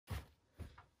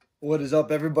What is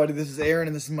up, everybody? This is Aaron,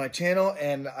 and this is my channel,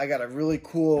 and I got a really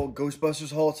cool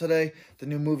Ghostbusters haul today. The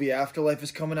new movie Afterlife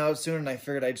is coming out soon, and I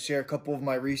figured I'd share a couple of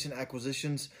my recent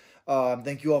acquisitions.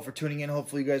 Thank you all for tuning in.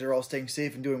 Hopefully you guys are all staying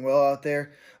safe and doing well out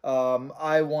there.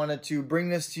 I wanted to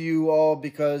bring this to you all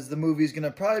because the movie is going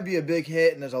to probably be a big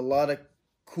hit, and there's a lot of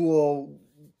cool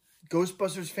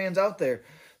Ghostbusters fans out there.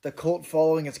 The cult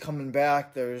following is coming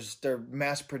back. They're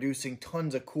mass producing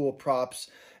tons of cool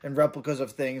props and replicas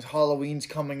of things. Halloween's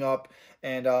coming up,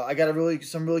 and I got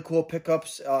some really cool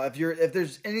pickups. If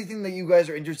there's anything that you guys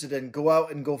are interested in, go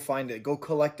out and go find it. Go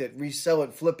collect it, resell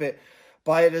it, flip it,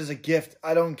 buy it as a gift.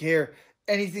 I don't care.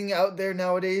 Anything out there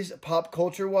nowadays, pop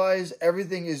culture wise,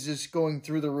 everything is just going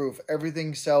through the roof.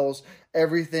 Everything sells.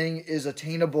 Everything is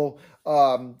attainable.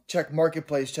 Check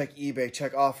Marketplace, check eBay,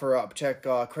 check OfferUp, check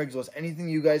Craigslist. Anything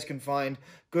you guys can find,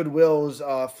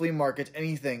 Goodwills, flea markets,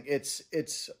 anything.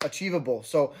 It's achievable.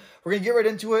 So we're gonna get right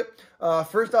into it.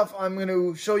 First off, I'm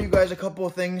gonna show you guys a couple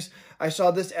of things. I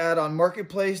saw this ad on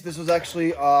Marketplace. This was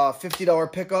actually a $50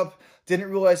 pickup.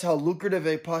 Didn't realize how lucrative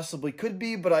it possibly could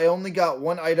be, but I only got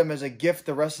one item as a gift.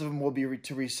 The rest of them will be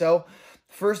to resell.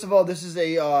 First of all, this is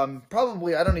a,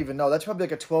 probably, I don't even know. That's probably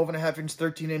like a 12.5-inch,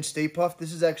 13-inch Stay Puft.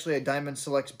 This is actually a Diamond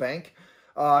Selects bank.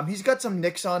 He's got some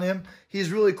nicks on him. He's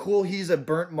really cool. He's a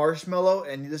burnt marshmallow,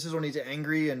 and this is when he's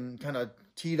angry and kind of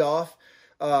teed off.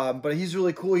 But he's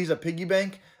really cool. He's a piggy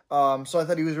bank. So I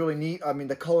thought he was really neat. I mean,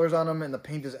 the colors on him and the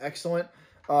paint is excellent.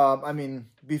 I mean,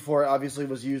 before it obviously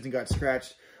was used and got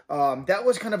scratched. That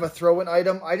was kind of a throw-in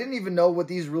item. I didn't even know what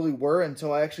these really were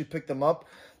until I actually picked them up.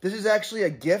 This is actually a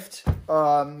gift.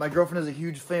 My girlfriend is a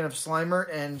huge fan of Slimer,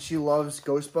 and she loves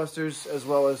Ghostbusters as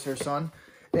well as her son.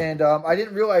 And I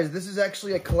didn't realize this is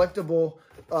actually a collectible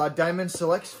Diamond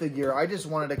Selects figure. I just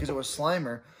wanted it because it was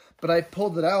Slimer. But I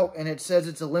pulled it out, and it says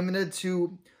it's a limited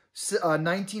to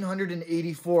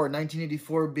 1984.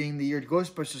 1984 being the year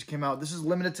Ghostbusters came out. This is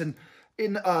limited to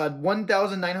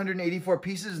 1,984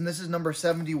 pieces, and this is number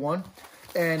 71.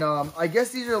 And I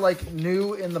guess these are like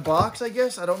new in the box, I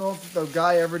guess. I don't know if the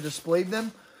guy ever displayed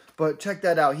them, but check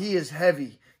that out. He is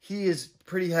heavy. He is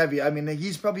pretty heavy. I mean,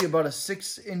 he's probably about a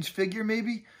 6-inch figure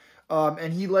maybe.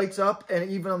 And he lights up, and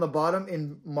even on the bottom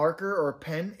in marker or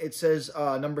pen, it says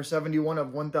number 71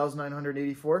 of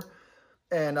 1,984.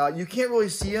 And you can't really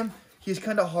see him. He's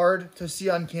kind of hard to see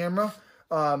on camera.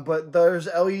 But there's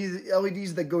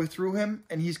LEDs that go through him,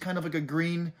 and he's kind of like a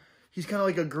green,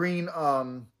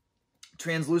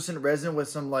 translucent resin with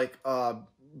some like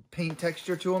paint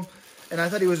texture to him. And I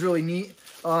thought he was really neat.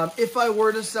 If I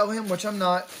were to sell him, which I'm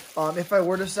not, if I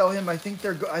were to sell him, I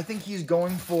think he's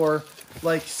going for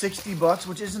like 60 bucks,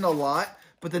 which isn't a lot.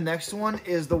 But the next one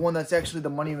is the one that's actually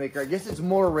the moneymaker. I guess it's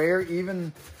more rare,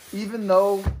 even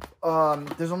though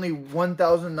there's only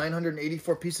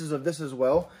 1,984 pieces of this as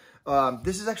well.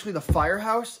 This is actually the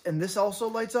Firehouse, and this also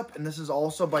lights up, and this is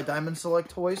also by Diamond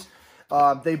Select Toys.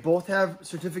 They both have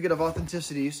certificate of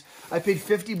authenticities. I paid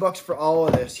 50 bucks for all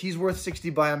of this. He's worth 60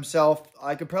 by himself.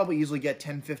 I could probably easily get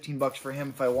 10, 15 bucks for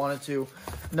him if I wanted to.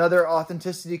 Another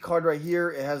authenticity card right here.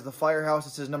 It has the Firehouse.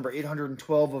 It says number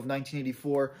 812 of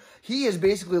 1984. He is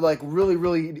basically like really,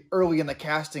 really early in the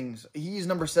castings. He's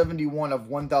number 71 of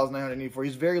 1,984.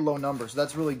 He's very low number, so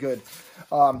that's really good.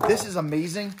 This is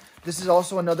amazing. This is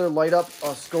also another light up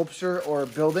sculpture or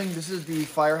building. This is the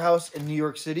Firehouse in New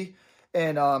York City.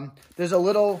 And there's a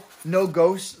little no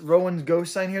ghost, Rowan's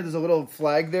ghost sign here. There's a little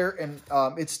flag there, and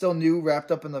it's still new,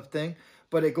 wrapped up in the thing,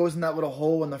 but it goes in that little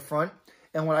hole in the front.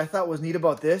 And what I thought was neat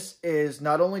about this is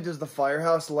not only does the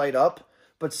Firehouse light up,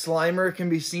 but Slimer can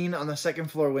be seen on the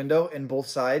second floor window in both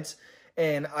sides.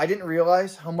 And I didn't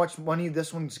realize how much money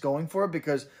this one's going for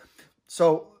because,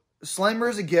 so Slimer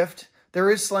is a gift.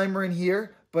 There is Slimer in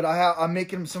here, but I'm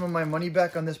making some of my money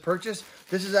back on this purchase.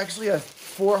 This is actually a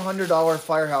 $400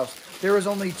 Firehouse. There was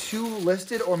only 2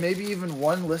 listed, or maybe even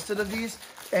 1 listed of these,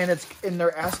 and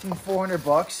they're asking 400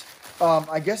 bucks.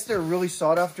 I guess they're really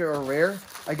sought after or rare.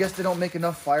 I guess they don't make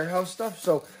enough Firehouse stuff,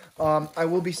 so I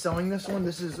will be selling this one.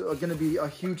 This is going to be a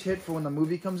huge hit for when the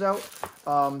movie comes out.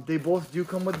 They both do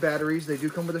come with batteries. They do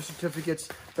come with their certificates.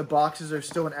 The boxes are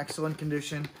still in excellent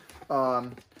condition.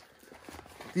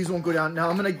 These won't go down. Now,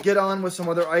 I'm going to get on with some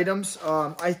other items.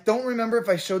 I don't remember if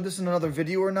I showed this in another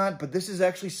video or not, but this is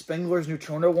actually Spengler's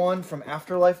Neutrona wand from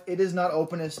Afterlife. It is not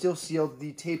open. It's still sealed.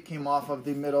 The tape came off of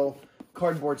the middle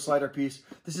cardboard slider piece.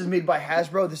 This is made by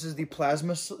Hasbro. This is the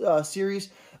Plasma series.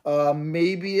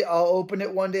 Maybe I'll open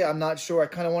it one day. I'm not sure. I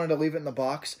kind of wanted to leave it in the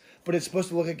box, but it's supposed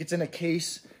to look like it's in a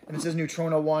case. And it says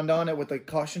Neutrona wand on it with the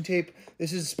caution tape.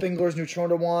 This is Spengler's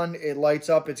Neutrona wand. It lights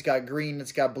up. It's got green.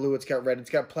 It's got blue. It's got red. It's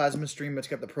got plasma stream. It's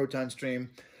got the proton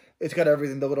stream. It's got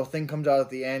everything. The little thing comes out at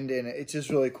the end, and it's just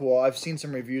really cool. I've seen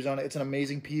some reviews on it. It's an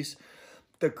amazing piece.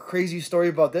 The crazy story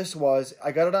about this was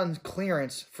I got it on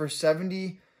clearance for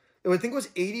I think it was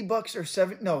 80 bucks or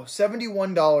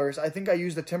 $71. I think I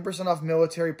used the 10% off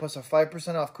military plus a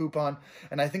 5% off coupon,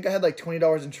 and I think I had like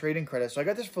 $20 in trading credit. So I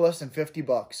got this for less than 50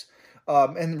 bucks.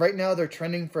 And right now they're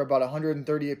trending for about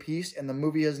 130 a piece, and the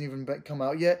movie hasn't even come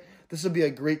out yet. This will be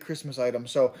a great Christmas item.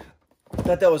 So I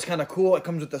thought that was kind of cool. It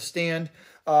comes with a stand.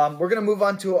 We're going to move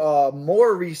on to a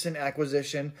more recent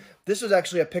acquisition. This was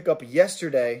actually a pickup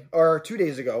yesterday, or 2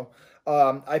 days ago.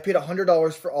 I paid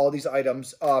 $100 for all these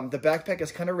items. The backpack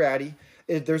is kind of ratty.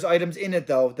 There's items in it,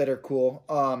 though, that are cool.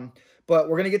 But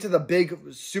we're going to get to the big,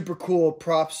 super cool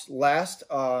props last.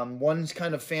 One's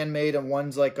kind of fan-made, and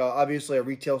one's like obviously a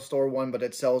retail store one, but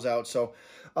it sells out. So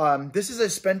this is a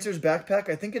Spencer's backpack.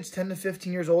 I think it's 10 to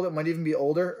 15 years old. It might even be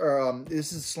older. Or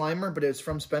this is Slimer, but it's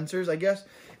from Spencer's, I guess.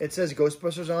 It says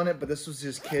Ghostbusters on it, but this was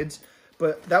his kids.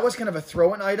 But that was kind of a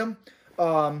throw-in item.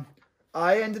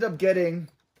 I ended up getting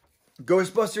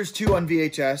Ghostbusters 2 on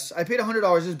VHS. I paid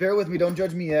 $100. Just bear with me. Don't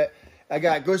judge me yet. I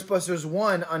got Ghostbusters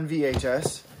 1 on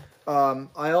VHS.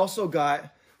 I also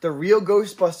got the real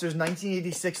Ghostbusters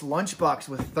 1986 lunchbox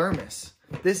with thermos.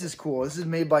 This is cool. This is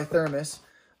made by Thermos.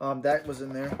 That was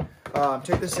in there.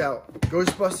 Check this out.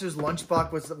 Ghostbusters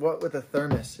lunchbox with a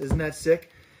thermos. Isn't that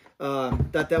sick?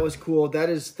 That was cool. That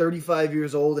is 35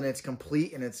 years old, and it's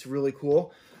complete, and it's really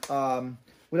cool.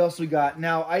 What else we got?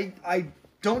 Now, I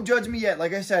don't judge me yet.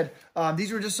 Like I said,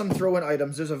 these were just some throw-in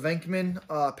items. There's a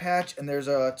Venkman patch, and there's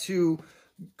 2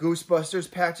 Ghostbusters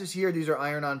patches here. These are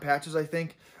iron-on patches, I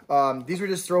think. These were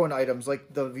just throw-in items,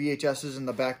 like the VHSs and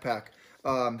the backpack.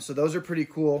 So those are pretty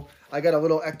cool. I got a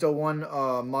little Ecto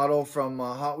 1 model from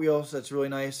Hot Wheels. That's really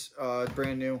nice.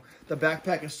 Brand new. The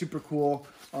backpack is super cool.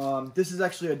 This is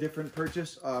actually a different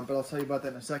purchase, but I'll tell you about that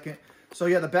in a second. So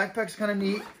yeah, the backpack's kind of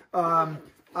neat.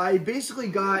 I basically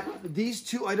got these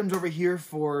 2 items over here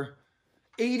for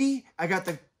 $80. I got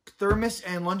the thermos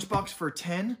and lunchbox for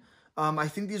 $10. I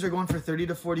think these are going for 30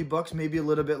 to 40 bucks, maybe a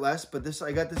little bit less, but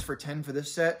I got this for 10 for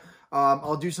this set.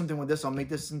 I'll do something with this. I'll make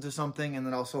this into something, and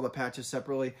then I'll sell the patches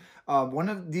separately.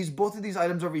 Both of these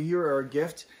items over here are a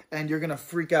gift, and you're gonna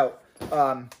freak out.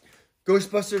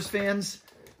 Ghostbusters fans,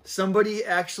 somebody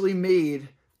actually made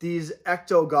these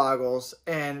Ecto goggles,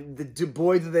 and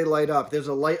boy, do they light up. There's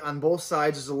a light on both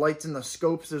sides. There's a lights in the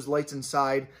scopes. There's lights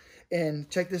inside. And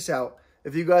check this out.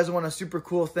 If you guys want a super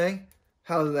cool thing,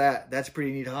 how's that? That's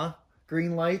pretty neat, huh?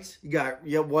 Green lights. You got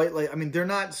white light. I mean, they're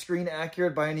not screen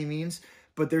accurate by any means,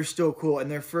 but they're still cool.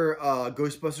 And they're for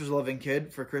Ghostbusters loving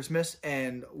kid for Christmas.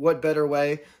 And what better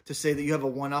way to say that you have a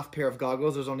one-off pair of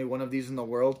goggles? There's only one of these in the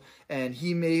world. And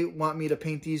he may want me to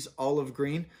paint these olive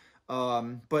green.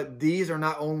 But these are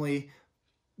not only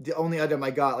the only item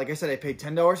I got. Like I said, I paid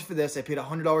 $10 for this. I paid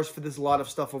 $100 for this lot of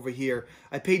stuff over here.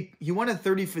 He wanted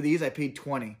 $30 for these. I paid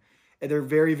 $20. And they're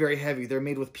very, very heavy. They're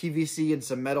made with PVC and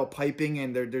some metal piping,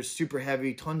 and they're super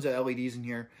heavy. Tons of LEDs in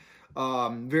here.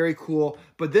 Very cool.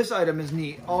 But this item is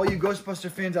neat. All you Ghostbuster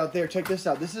fans out there, check this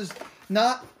out. This is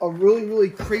not a really,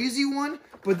 really crazy one,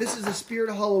 but this is a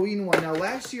Spirit of Halloween one. Now,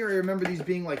 last year, I remember these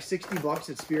being like 60 bucks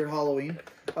at Spirit Halloween.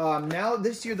 Now,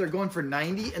 this year, they're going for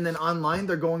 90, and then online,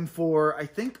 they're going for, I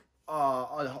think,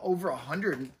 over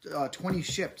 120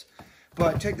 shipped.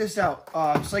 But check this out.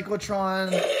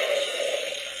 Cyclotron.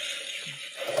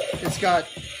 It's got,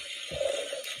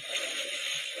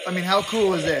 I mean, how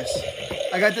cool is this?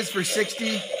 I got this for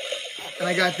 60, and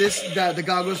I got the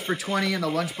goggles for 20 and the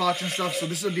lunchbox and stuff. So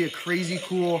this would be a crazy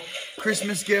cool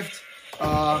Christmas gift.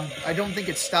 I don't think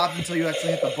it stopped until you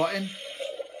actually hit the button.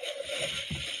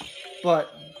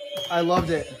 But I loved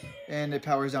it, and it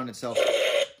powers down itself.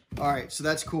 All right, so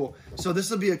that's cool. So this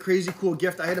will be a crazy cool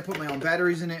gift. I had to put my own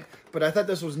batteries in it, but I thought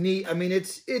this was neat. I mean,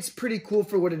 it's pretty cool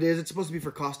for what it is. It's supposed to be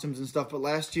for costumes and stuff, but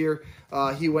last year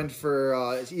he went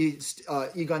for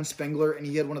Egon Spengler, and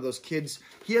he had one of those kids.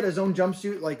 He had his own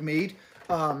jumpsuit, like, made,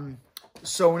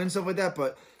 sewn and stuff like that,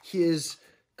 but his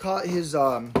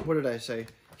what did I say?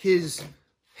 His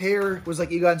hair was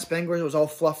like Egon Spengler. It was all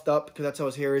fluffed up because that's how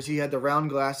his hair is. He had the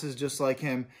round glasses just like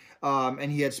him.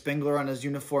 And he had Spengler on his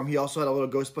uniform. He also had a little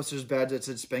Ghostbusters badge that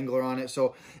said Spengler on it.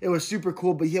 So it was super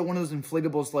cool. But he had one of those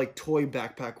inflatables, like, toy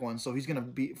backpack ones. So he's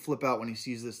going to flip out when he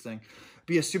sees this thing.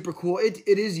 Be a super cool. It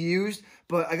is used,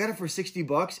 but I got it for 60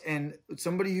 bucks. And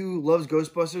somebody who loves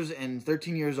Ghostbusters and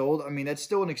 13 years old, I mean, that's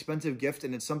still an expensive gift.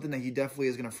 And it's something that he definitely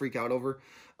is going to freak out over.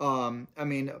 I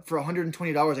mean, for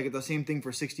 $120, I get the same thing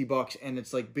for 60 bucks. And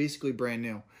it's, like, basically brand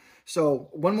new. So,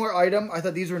 one more item. I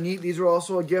thought these were neat. These were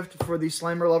also a gift for the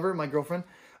Slimer lover, my girlfriend.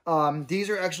 These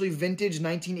are actually vintage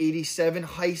 1987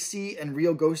 Hi-C and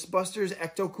Real Ghostbusters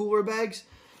Ecto Cooler bags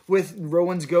with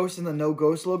Rowan's Ghost and the No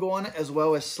Ghost logo on it, as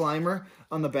well as Slimer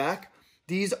on the back.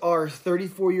 These are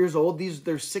 34 years old.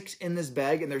 There's 6 in this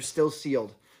bag, and they're still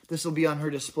sealed. This will be on her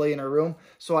display in her room.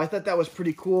 So I thought that was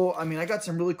pretty cool. I mean, I got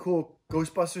some really cool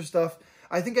Ghostbuster stuff.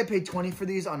 I think I paid $20 for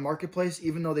these on Marketplace,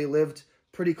 even though they lived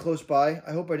pretty close by.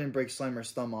 I hope I didn't break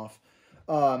Slimer's thumb off.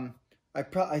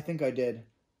 I think I did.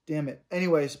 Damn it.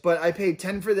 Anyways, but I paid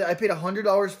I paid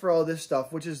 $100 for all this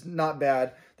stuff, which is not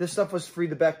bad. This stuff was free.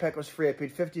 The backpack was free. I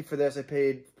paid $50 for this. I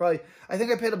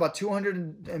think I paid about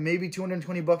 $200 and maybe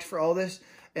 $220 for all this.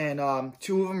 And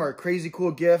 2 of them are crazy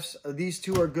cool gifts. These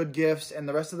 2 are good gifts, and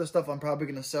the rest of the stuff I'm probably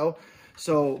going to sell.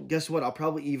 So guess what? I'll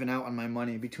probably even out on my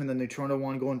money between the Neutrona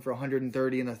one going for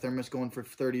 $130 and the Thermos going for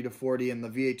 $30 to $40 and the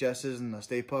VHSs and the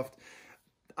Stay Puffed.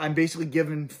 I'm basically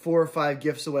giving 4 or 5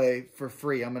 gifts away for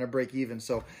free. I'm going to break even.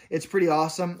 So it's pretty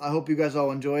awesome. I hope you guys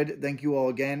all enjoyed. Thank you all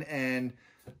again. And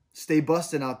stay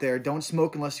busting out there. Don't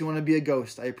smoke unless you want to be a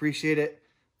ghost. I appreciate it.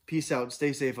 Peace out.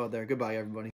 Stay safe out there. Goodbye, everybody.